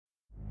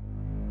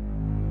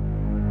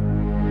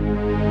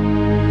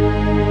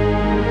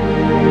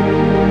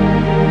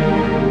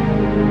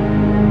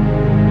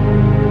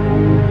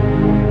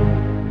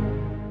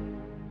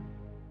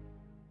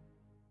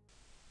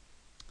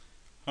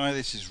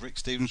Rick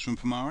Stevens from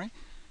Pomari,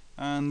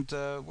 and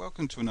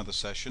welcome to another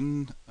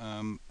session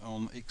on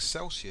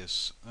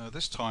Xcelsius.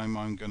 This time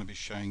I'm going to be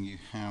showing you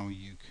how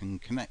you can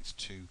connect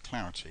to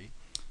Clarity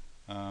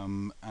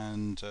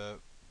and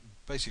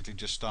basically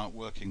just start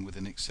working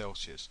within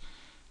Xcelsius.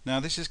 Now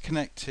this is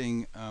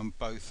connecting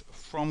both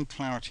from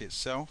Clarity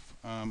itself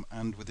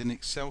and within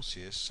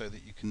Xcelsius, so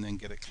that you can then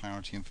get at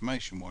Clarity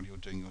information while you're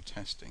doing your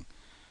testing.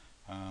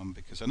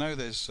 Because I know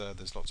there's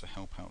lots of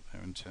help out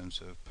there in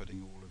terms of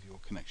putting all of your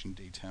connection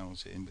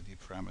details in with your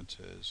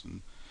parameters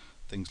and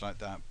things like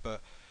that,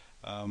 but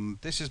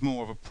this is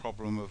more of a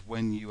problem of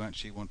when you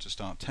actually want to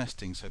start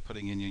testing, so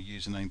putting in your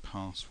username,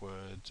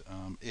 password,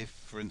 if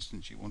for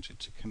instance you wanted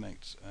to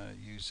connect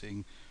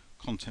using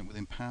content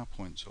within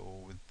PowerPoint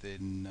or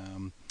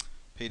within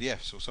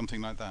PDFs or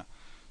something like that.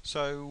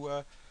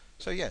 So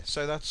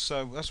that's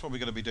what we're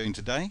going to be doing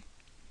today.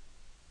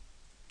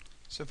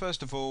 So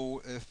first of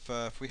all,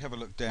 if we have a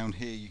look down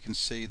here, you can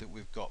see that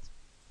we've got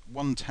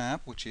one tab,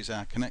 which is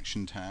our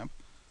connection tab,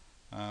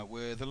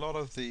 with a lot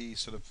of the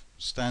sort of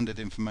standard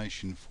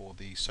information for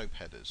the SOAP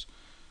headers.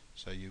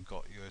 So you've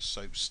got your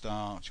SOAP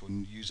start, your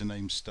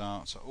username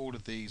start, so all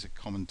of these are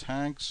common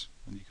tags,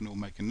 and you can all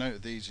make a note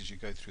of these as you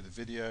go through the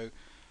video.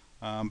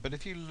 But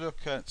if you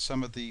look at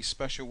some of the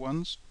special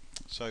ones,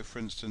 so for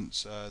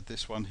instance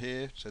this one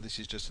here, so this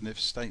is just an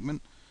if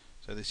statement.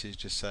 So this is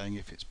just saying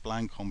if it's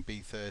blank on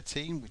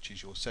B13, which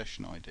is your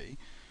session ID.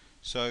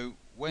 So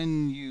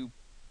when you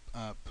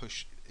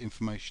push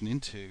information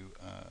into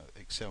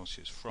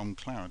Xcelsius from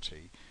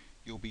Clarity,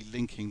 you'll be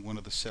linking one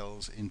of the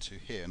cells into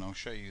here, and I'll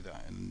show you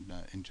that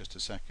in just a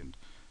second.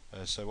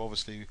 So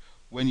obviously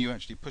when you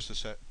actually push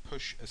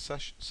a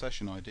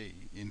session ID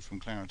in from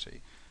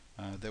Clarity,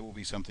 there will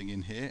be something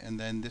in here, and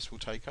then this will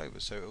take over,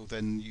 so it will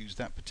then use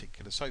that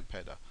particular SOAP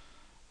header.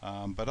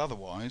 But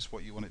otherwise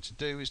what you want it to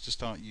do is to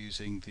start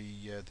using the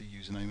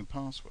username and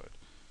password.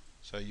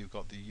 So you've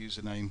got the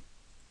username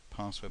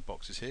password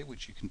boxes here,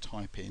 which you can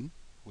type in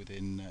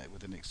within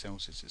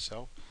Xcelsius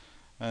itself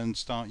and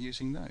start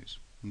using those.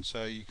 And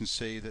so you can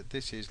see that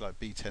this is like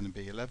B10 and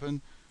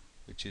B11,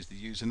 which is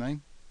the username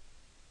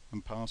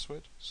and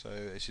password. So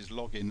this is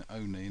login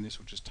only, and this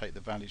will just take the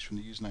values from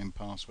the username and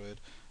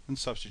password and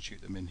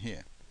substitute them in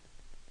here.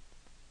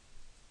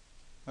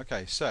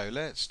 Okay, so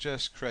let's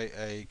just create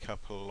a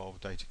couple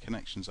of data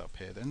connections up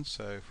here then.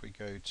 So if we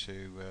go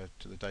to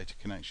the data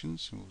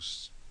connections, we'll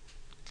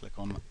click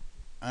on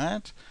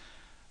add,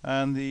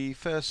 and the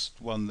first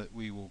one that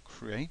we will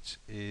create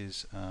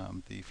is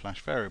the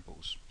flash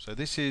variables. So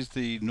this is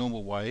the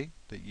normal way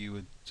that you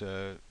would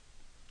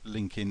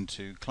link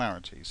into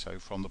Clarity, so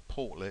from the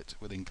portlet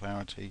within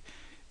Clarity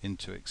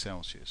into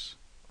Xcelsius.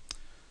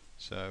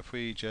 So if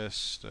we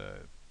just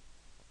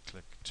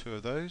click two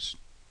of those,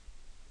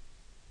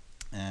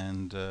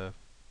 and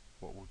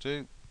what we'll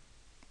do,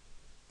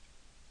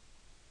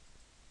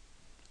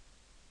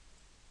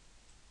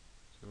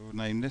 so we'll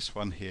name this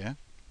one here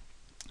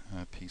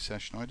P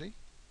session ID,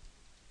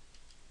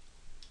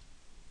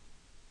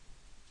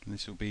 and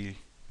this will be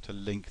to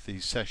link the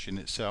session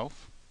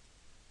itself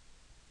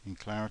in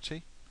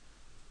Clarity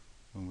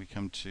when we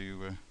come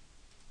to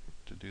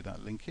do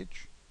that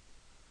linkage.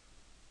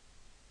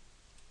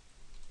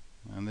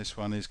 And this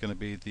one is going to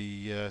be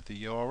the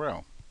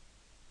URL.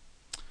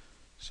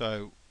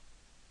 So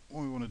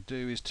what we want to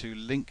do is to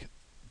link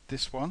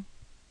this one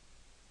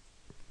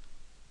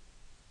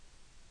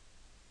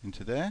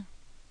into there,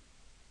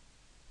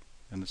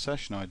 and the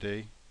session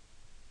ID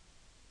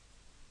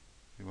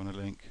we want to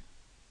link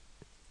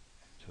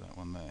into that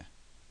one there.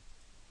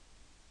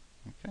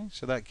 Okay,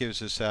 so that gives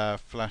us our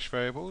flash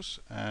variables,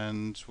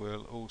 and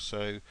we'll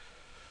also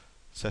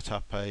set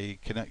up a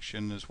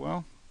connection as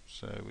well.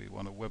 So we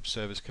want a web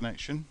service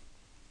connection,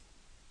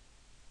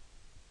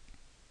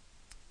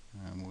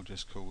 and we'll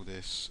just call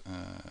this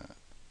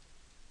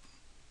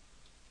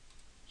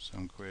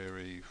some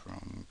query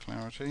from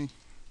Clarity,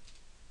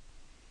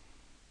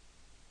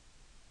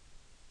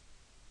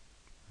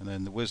 and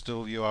then the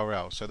WSDL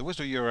URL. So the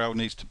WSDL URL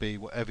needs to be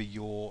whatever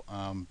your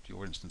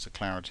instance of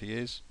Clarity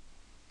is,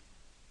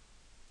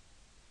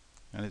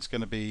 and it's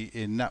going to be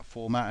in that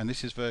format, and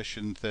this is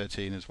version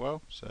 13 as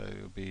well, so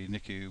it'll be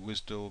NICU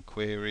WSDL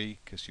query,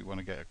 because you want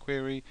to get a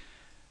query,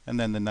 and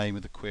then the name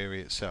of the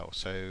query itself.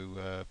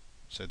 So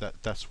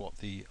that's what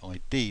the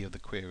ID of the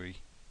query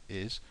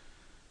is,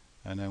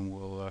 and then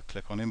we'll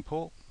click on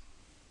import,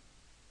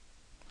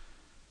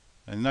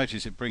 and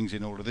notice it brings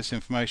in all of this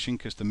information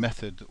because the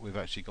method that we've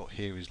actually got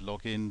here is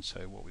login.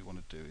 So what we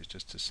want to do is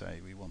just to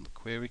say we want the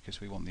query because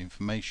we want the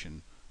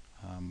information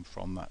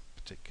from that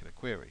particular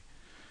query.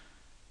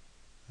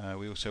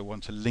 We also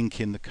want to link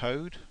in the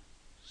code,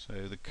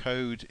 so the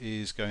code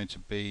is going to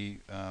be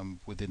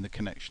within the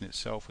connection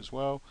itself as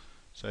well.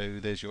 So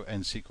there's your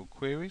NSQL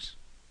queries,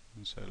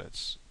 and so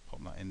let's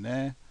pop that in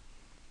there.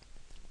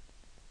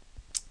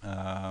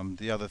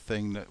 The other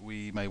thing that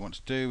we may want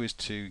to do is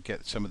to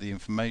get some of the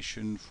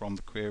information from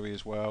the query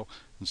as well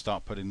and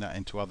start putting that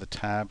into other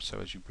tabs. So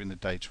as you bring the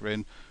data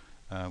in,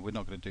 We're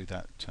not going to do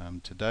that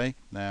today.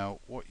 Now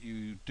what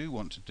you do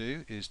want to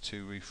do is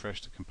to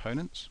refresh the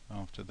components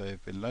after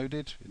they've been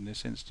loaded in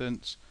this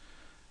instance,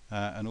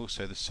 and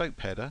also the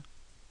SOAP header.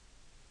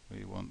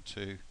 We want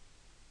to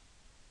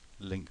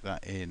link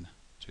that in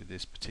to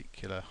this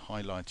particular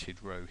highlighted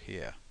row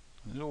here.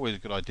 And it's always a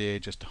good idea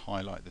just to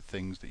highlight the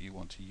things that you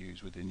want to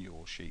use within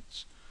your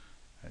sheets.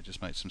 It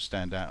just makes them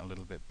stand out a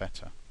little bit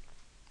better.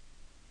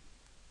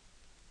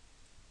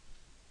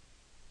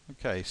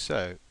 Okay,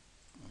 so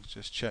let's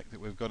just check that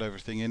we've got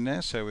everything in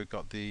there. So we've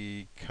got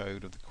the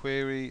code of the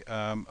query.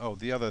 Oh,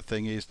 the other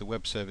thing is the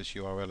web service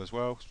URL as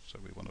well. So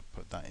we want to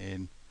put that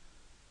in,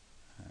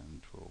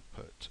 and we'll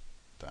put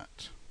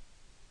that.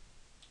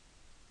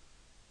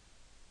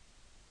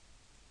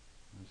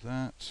 There's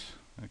that.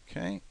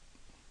 Okay.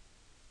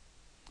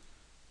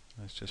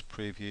 Let's just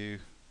preview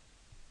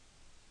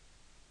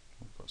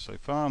what we've got so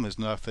far, and there's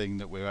nothing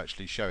that we're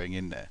actually showing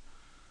in there.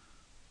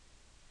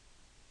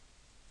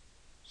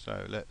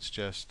 So let's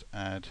just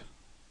add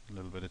a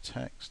little bit of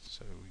text.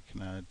 So we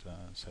can add,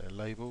 say, a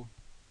label.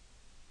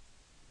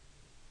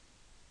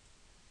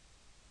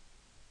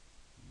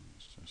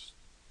 Let's just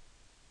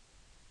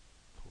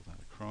pull that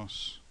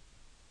across.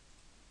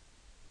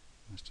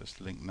 Let's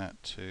just link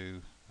that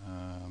to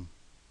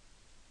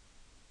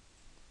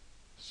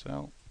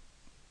cell.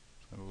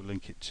 So we'll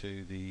link it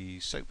to the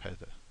SOAP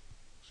header.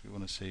 So we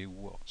want to see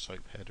what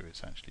SOAP header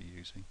it's actually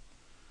using.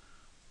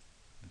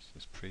 Let's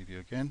just preview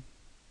again.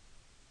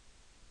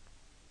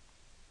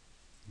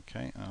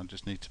 Okay, I'll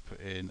just need to put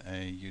in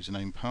a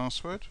username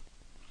password.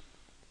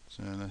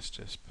 So let's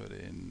just put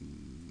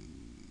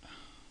in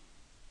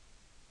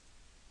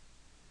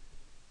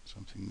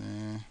something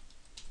there.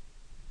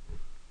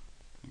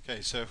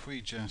 Okay, so if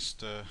we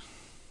just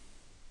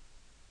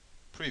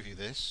preview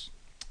this,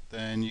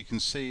 then you can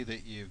see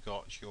that you've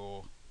got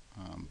your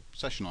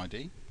session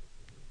ID,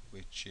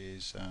 which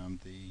is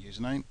the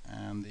username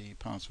and the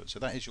password. So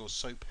that is your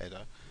SOAP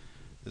header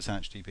that's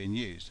actually been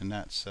used, and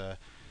that's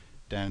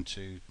down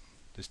to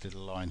this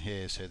little line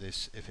here. So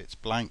this, if it's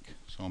blank,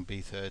 so on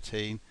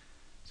B13,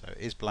 so it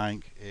is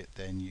blank, it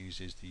then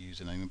uses the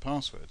username and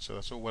password. So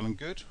that's all well and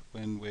good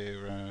when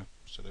we're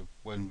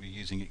when we're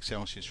using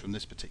Xcelsius from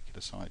this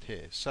particular side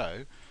here.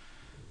 So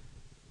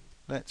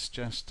let's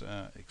just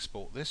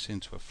export this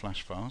into a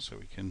flash file so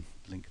we can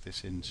link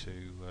this into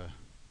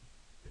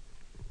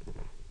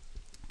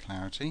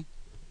Clarity.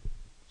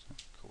 So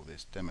call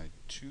this demo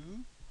 2.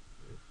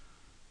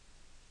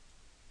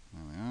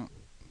 There we are.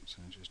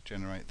 So just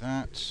generate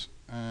that,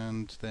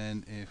 and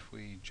then if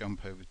we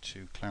jump over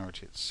to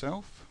Clarity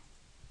itself.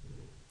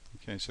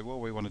 Okay, so what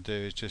we want to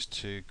do is just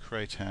to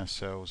create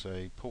ourselves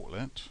a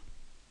portlet.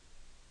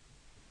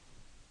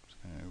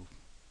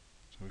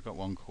 So we've got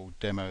one called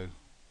demo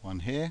 1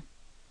 here,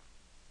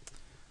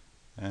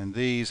 and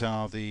these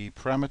are the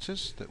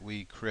parameters that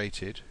we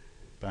created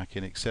back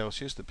in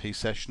Xcelsius, the P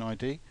session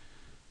ID,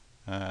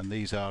 and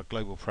these are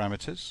global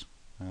parameters.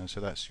 So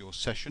that's your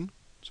session.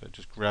 So it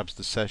just grabs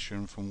the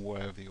session from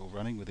wherever you're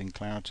running within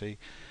Clarity,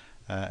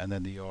 and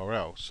then the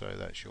URL. So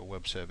that's your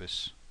web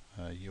service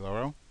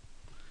URL.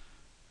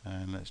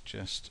 And let's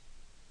just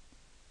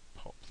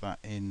pop that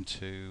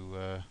into,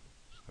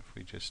 so if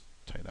we just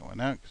take that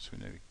one out, because we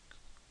know we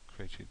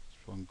created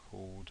one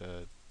called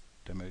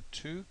demo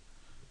 2.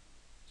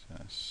 So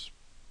let's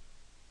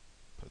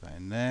put that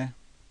in there.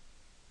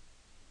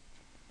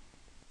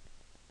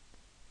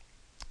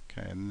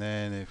 Okay, and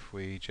then if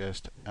we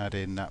just add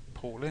in that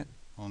portlet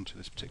onto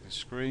this particular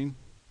screen,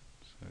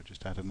 so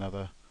just add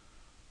another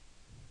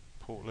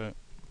portlet.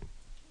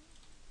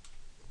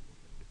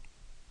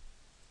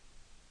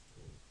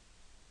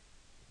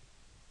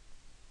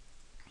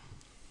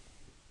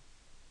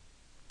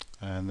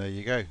 And there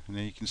you go. And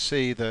then you can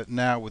see that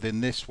now within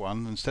this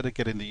one, instead of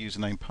getting the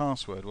username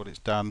password, what it's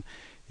done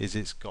is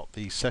it's got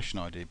the session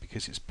ID,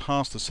 because it's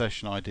passed the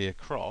session ID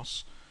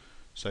across.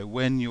 So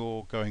when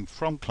you're going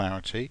from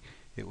Clarity,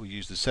 it will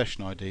use the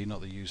session ID,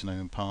 not the username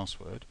and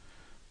password.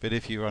 But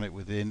if you run it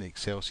within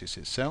Xcelsius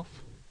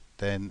itself,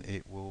 then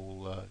it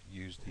will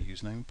use the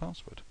username and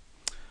password.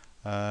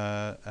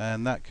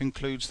 And that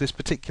concludes this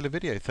particular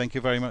video. Thank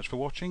you very much for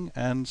watching,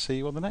 and see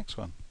you on the next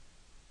one.